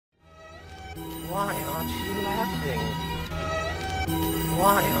Why aren't you laughing?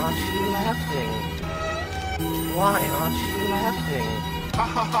 Why aren't you laughing? Why aren't you laughing? Ha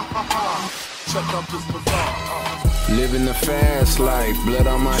ha ha ha ha! Check out this bazaar. Living the fast life, blood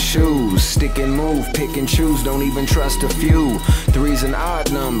on my shoes. Stick and move, pick and choose, don't even trust a few. Three's an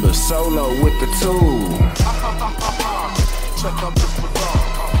odd number, solo with the two. Ha ha ha ha ha! Check out this bazaar.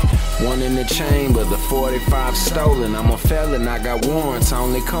 One in the chamber, the 45 stolen. I'm a felon, I got warrants, I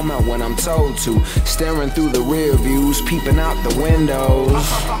only come out when I'm told to. Staring through the rear views, peeping out the windows. Don't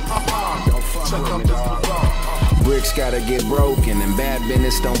fuck with me, dog. Bricks gotta get broken and bad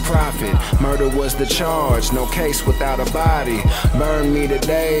business don't profit. Murder was the charge, no case without a body. Burn me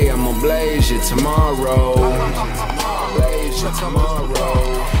today, I'ma blaze you tomorrow. Blaze you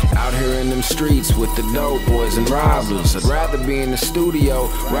tomorrow. Out here in them streets with the dope boys and robbers. I'd rather be in the studio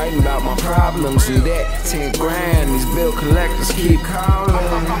writing about my problems than that 10 grand these bill collectors keep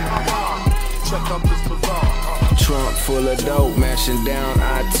calling. Check out this bazaar. Trunk full of dope, mashing down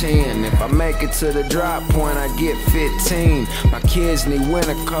I-10. If I make it to the drop point, I get 15. My kids need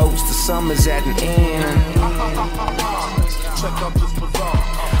winter coats, the summer's at an end. Check out this bazaar.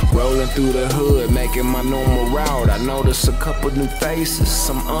 Rolling through the hood, making my normal route. I notice a couple new faces,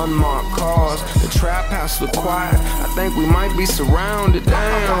 some unmarked cars. The trap house look quiet, I think we might be surrounded.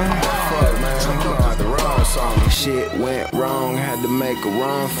 Damn. Fuck, man, I'm gonna have to run something. Shit went wrong, had to make a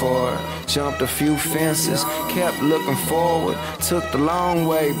run for it. Jumped a few fences, kept looking forward. Took the long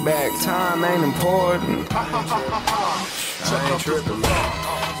way back, time ain't important. I ain't tripping, man.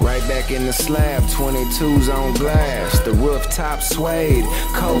 Right back in the slab, 22s on glass. The rooftop suede,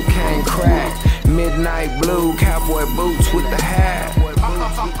 cocaine crack. Midnight blue, cowboy boots with the hat.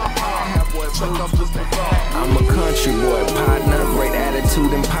 I'm a country boy, partner, great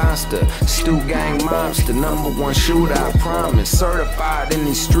attitude imposter. STU Gang mobster, #1 shooter, I promise. Certified in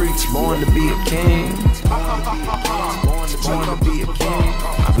these streets, born to be a king. Born to be a king.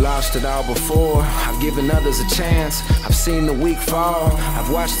 I've lost it all before, I've given others a chance. I've seen the weak fall, I've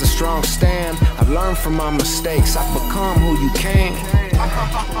watched the strong stand. I've learned from my mistakes, I've become who you can't.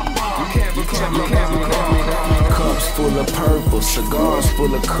 You can't become me. Cups full of purple, cigars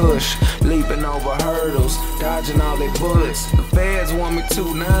full of kush. Leaping over hurdles, dodging all their bullets. The feds want me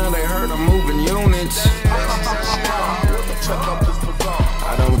to now, they heard I'm moving units.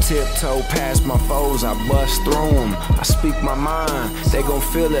 I don't tiptoe past my foes, I bust through them. I speak my mind, they gon'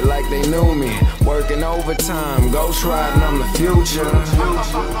 feel it like they knew me. Working overtime, ghost riding, I'm the future. Know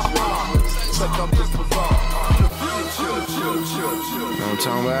what I'm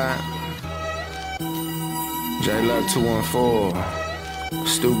talking about? J-Luck 214,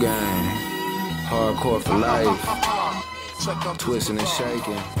 STU Gang, hardcore for life, twisting and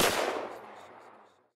shaking.